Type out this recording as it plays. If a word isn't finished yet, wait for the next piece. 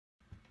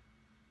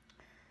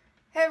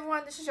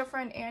everyone, this is your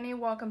friend Annie.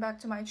 Welcome back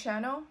to my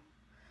channel.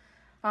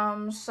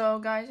 So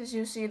guys, as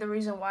you see, the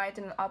reason why I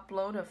didn't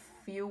upload a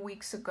few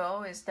weeks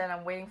ago is that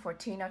I'm waiting for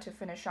Tina to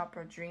finish up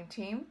her dream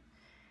team,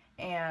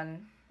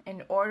 and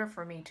in order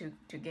for me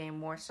to gain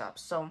more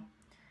subs. So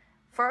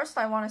first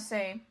I want to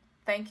say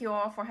thank you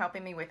all for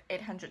helping me with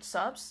 800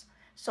 subs.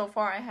 So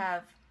far I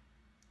have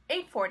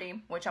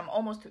 840, which I'm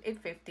almost to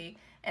 850,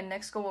 and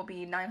next goal will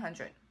be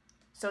 900.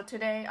 So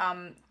today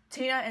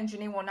Tina and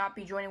Janine will not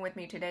be joining with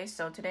me today,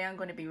 so today I'm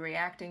going to be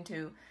reacting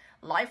to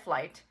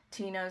Lifelight,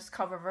 Tina's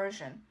cover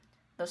version,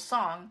 the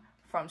song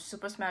from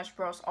Super Smash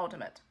Bros.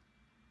 Ultimate.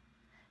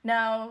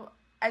 Now,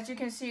 as you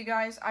can see,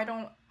 guys, I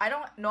don't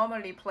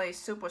normally play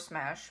Super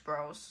Smash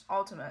Bros.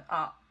 Ultimate.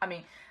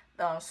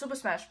 Super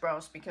Smash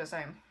Bros. Because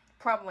I'm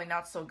probably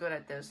not so good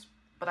at this,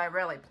 but I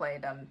rarely play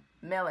the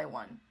melee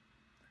one.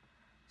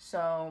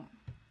 So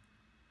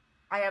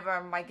I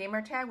have my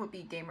gamer tag would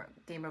be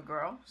gamer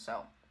girl.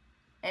 So.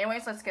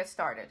 Anyways, let's get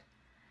started.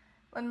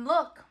 And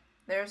look,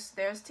 there's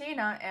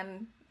Tina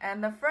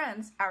and the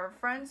friends, our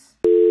friends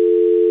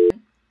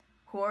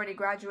who already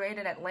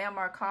graduated at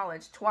Landmark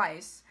College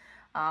twice.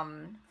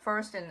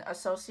 First in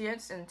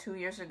associates 2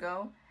 years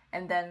ago,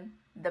 and then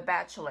the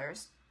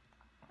bachelors.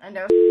 And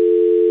they're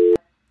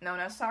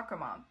known as Soccer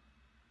Mom.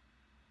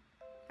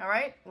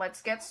 Alright,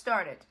 let's get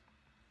started.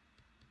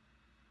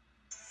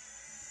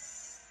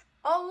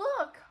 Oh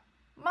look,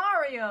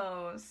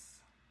 Mario's.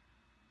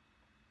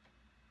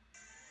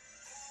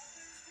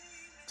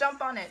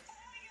 Jump on it.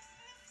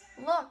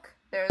 Look,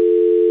 there's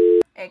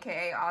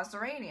aka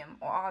Ozuranium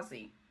or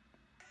Ozzy.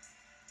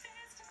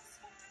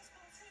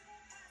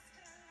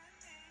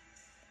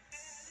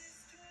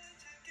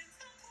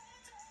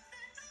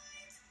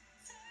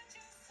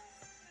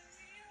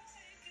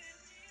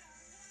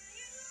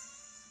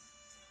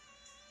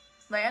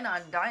 Land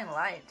on Dying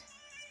Light.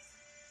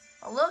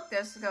 Oh look,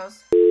 this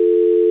goes.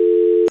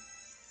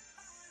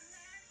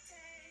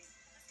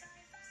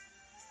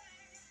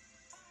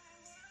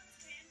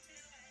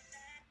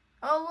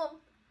 Oh look,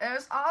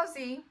 there's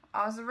Ozzy,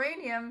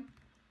 Ozuranium.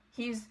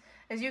 He's,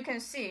 as you can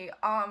see,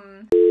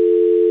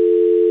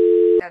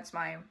 that's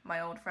my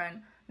old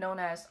friend known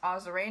as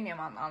Ozuranium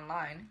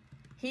online.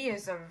 He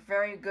is a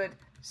very good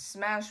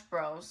Smash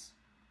Bros.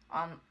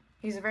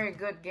 He's a very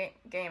good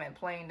game at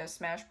playing the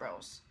Smash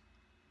Bros.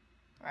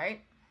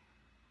 Right?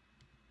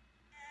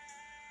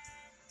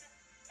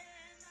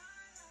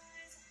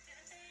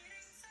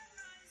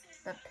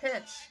 The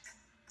pitch.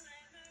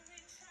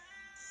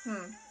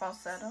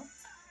 Falsetto.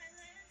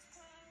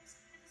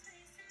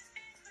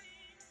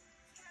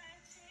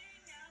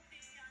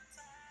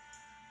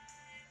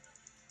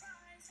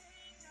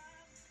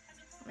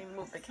 Let me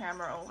move the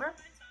camera over.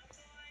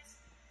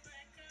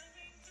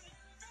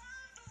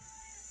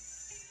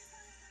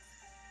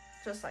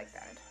 Just like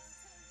that.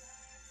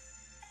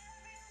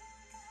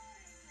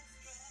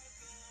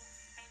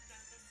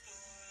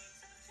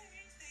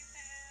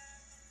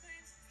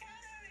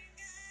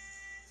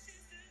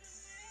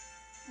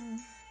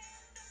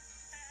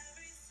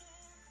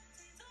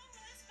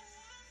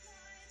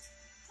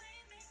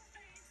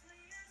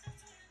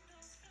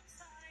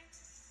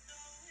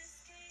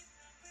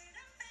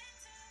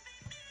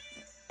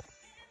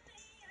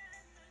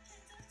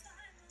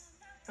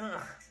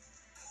 Ugh.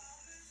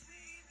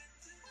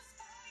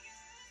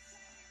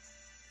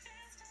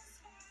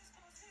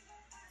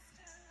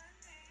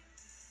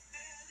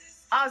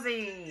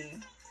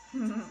 Ozzy!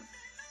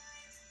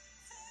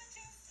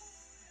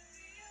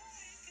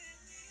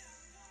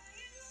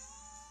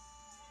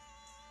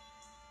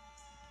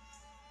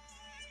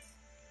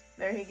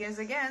 There he goes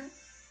again.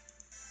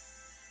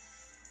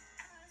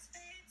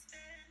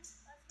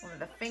 With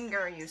the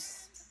finger you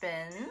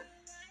spin.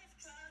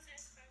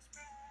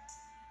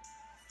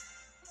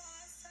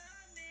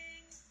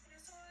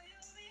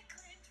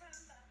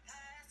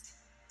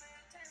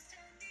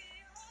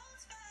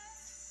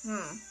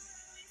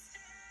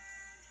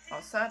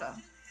 Falsetto.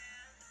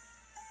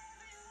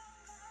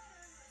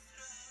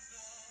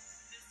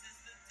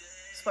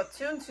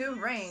 Splatoon 2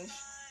 range,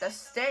 the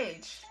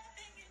stage.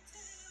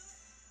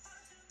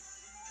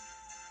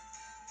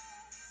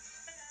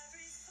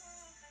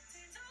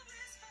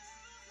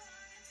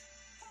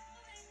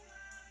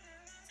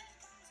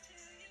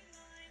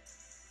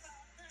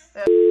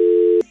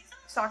 The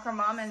Soccer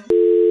Mom and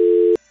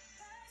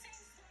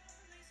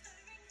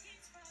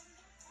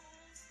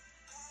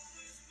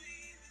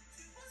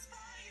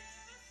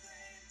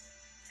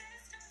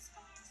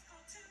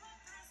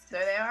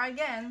there they are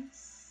again.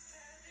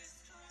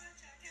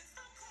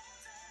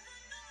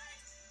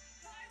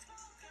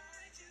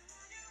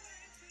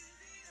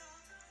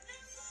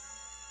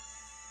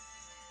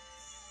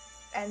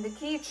 And the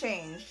key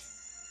change.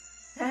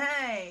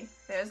 Hey,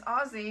 there's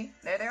Ozzy.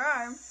 There they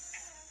are.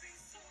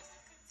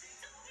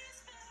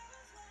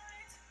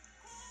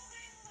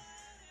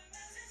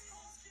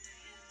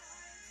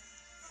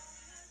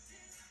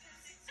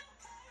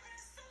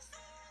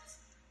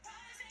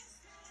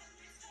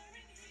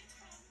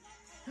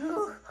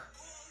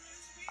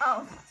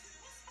 Oh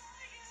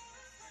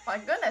my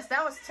goodness,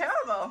 that was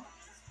terrible.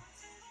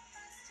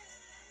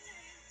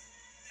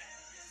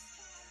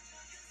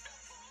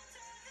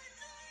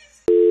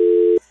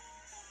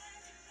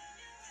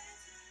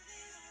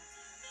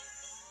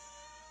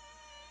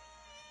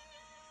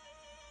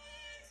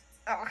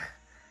 Ugh.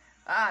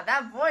 Ah,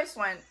 that voice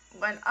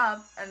went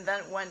up and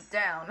then went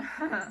down.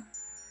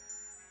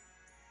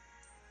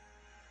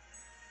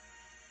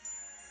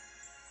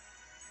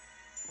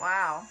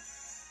 Wow.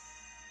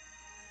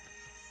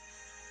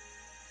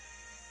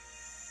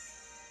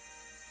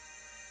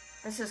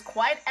 This is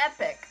quite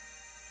epic.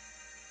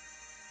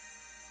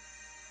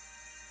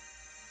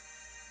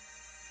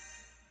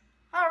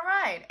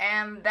 Alright,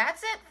 and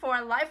that's it for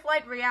a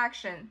Lifelight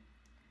reaction.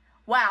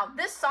 Wow,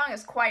 this song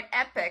is quite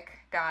epic,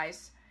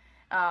 guys.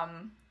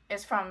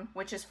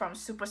 Which is from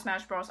Super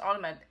Smash Bros.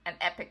 Ultimate, an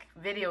epic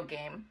video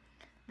game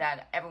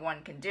that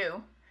everyone can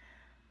do.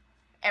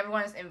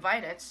 Everyone is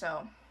invited,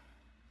 so.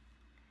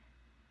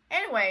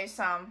 Anyways,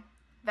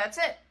 that's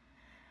it.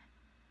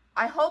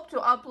 I hope to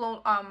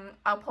upload.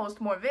 I'll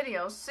post more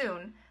videos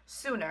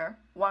sooner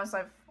once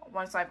I've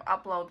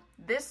uploaded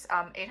this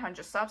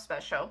 800 sub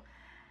special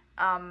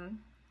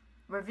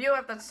review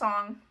of the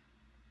song.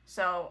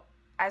 So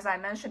as I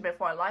mentioned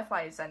before,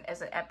 Lifelight is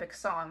an epic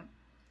song.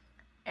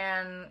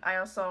 And I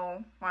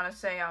also want to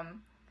say,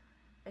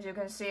 as you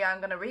can see, I'm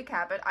gonna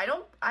recap it. I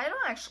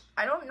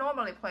don't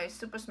normally play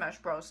Super Smash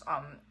Bros.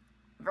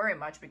 Very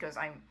much because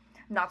I'm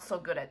not so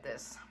good at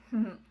this.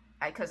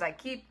 Because I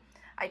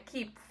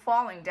keep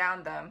falling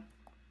down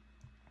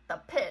the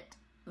pit,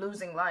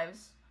 losing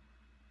lives.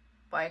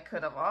 But I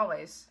could have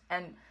always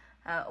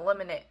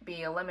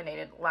be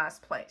eliminated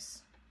last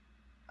place.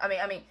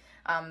 I mean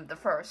the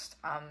first,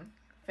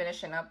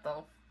 finishing up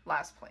the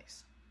last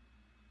place.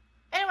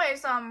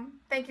 Anyways,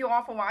 thank you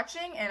all for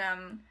watching,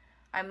 and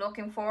I'm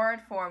looking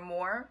forward for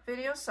more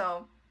videos,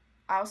 so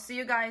I'll see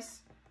you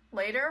guys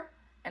later,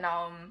 and